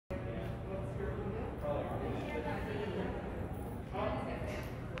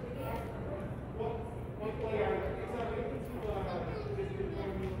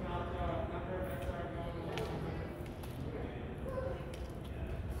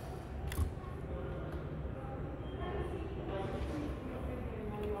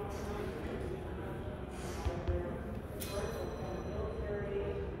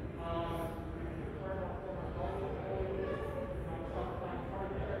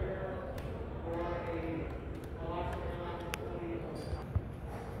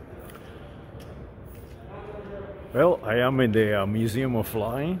Well, I am in the Museum of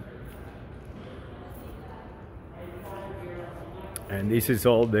Flying, and this is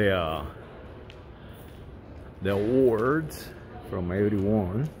all the awards from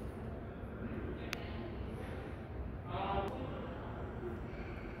everyone.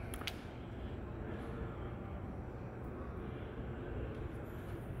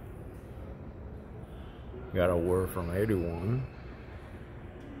 Got a word from everyone.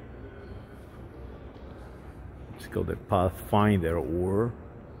 It's called the Pathfinder Award.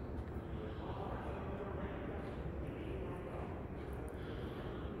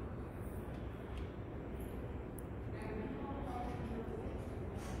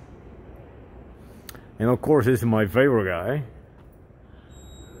 And of course, this is my favorite guy,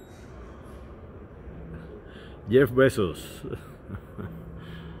 Jeff Bezos.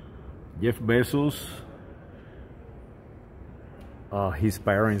 Jeff Bezos. His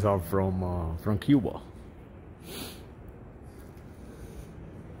parents are from Cuba.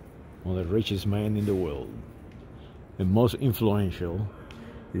 One of the richest men in the world, the most influential.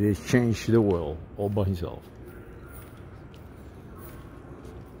 He has changed the world all by himself.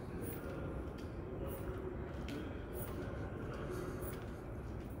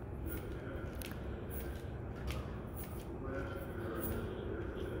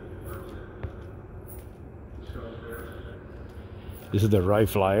 This is the Wright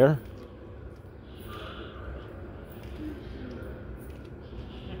Flyer.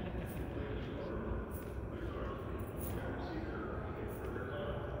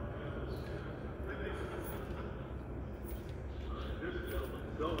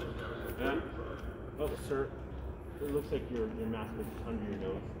 Oh, sir, it looks like your mask is under your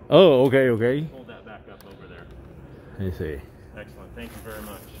nose. Oh, okay, okay. Hold that back up over there. I see. Excellent. Thank you very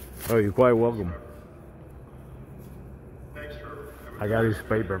much. Oh, you're quite welcome. I got his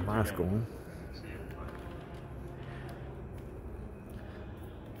paper mask on.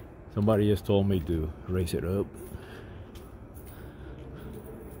 Somebody just told me to raise it up.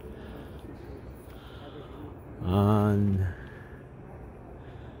 And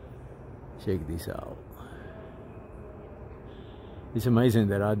check this out. It's amazing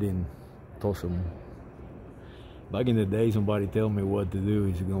that I didn't toss them. Back in the day, somebody tell me what to do,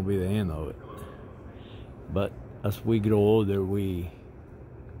 it's gonna be the end of it. But as we grow older, we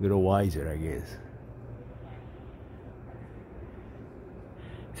grow wiser, I guess.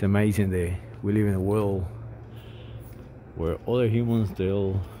 It's amazing that we live in a world where other humans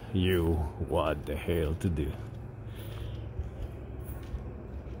tell you what the hell to do.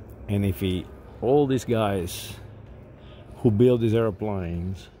 And if all these guys who build these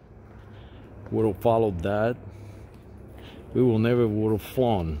airplanes would have followed that, we will never would have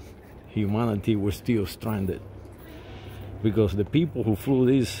flown. Humanity was still stranded. Because the people who flew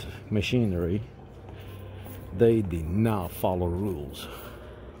this machinery, they did not follow rules.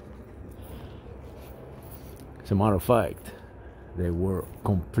 As a matter of fact, they were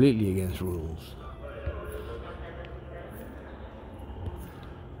completely against rules.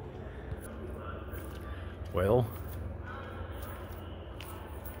 Well,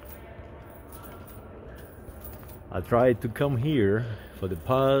 I tried to come here for the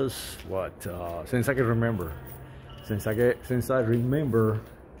past, since I can remember. Since I remember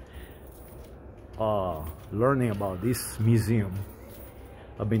learning about this museum,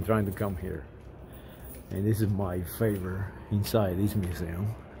 I've been trying to come here. And this is my favorite inside this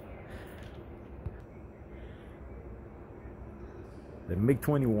museum. The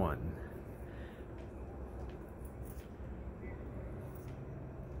MiG-21.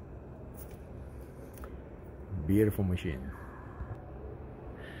 Beautiful machine.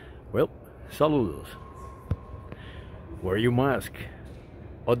 Well, saludos. Wear your mask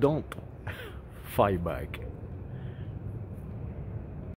or don't. Fight back.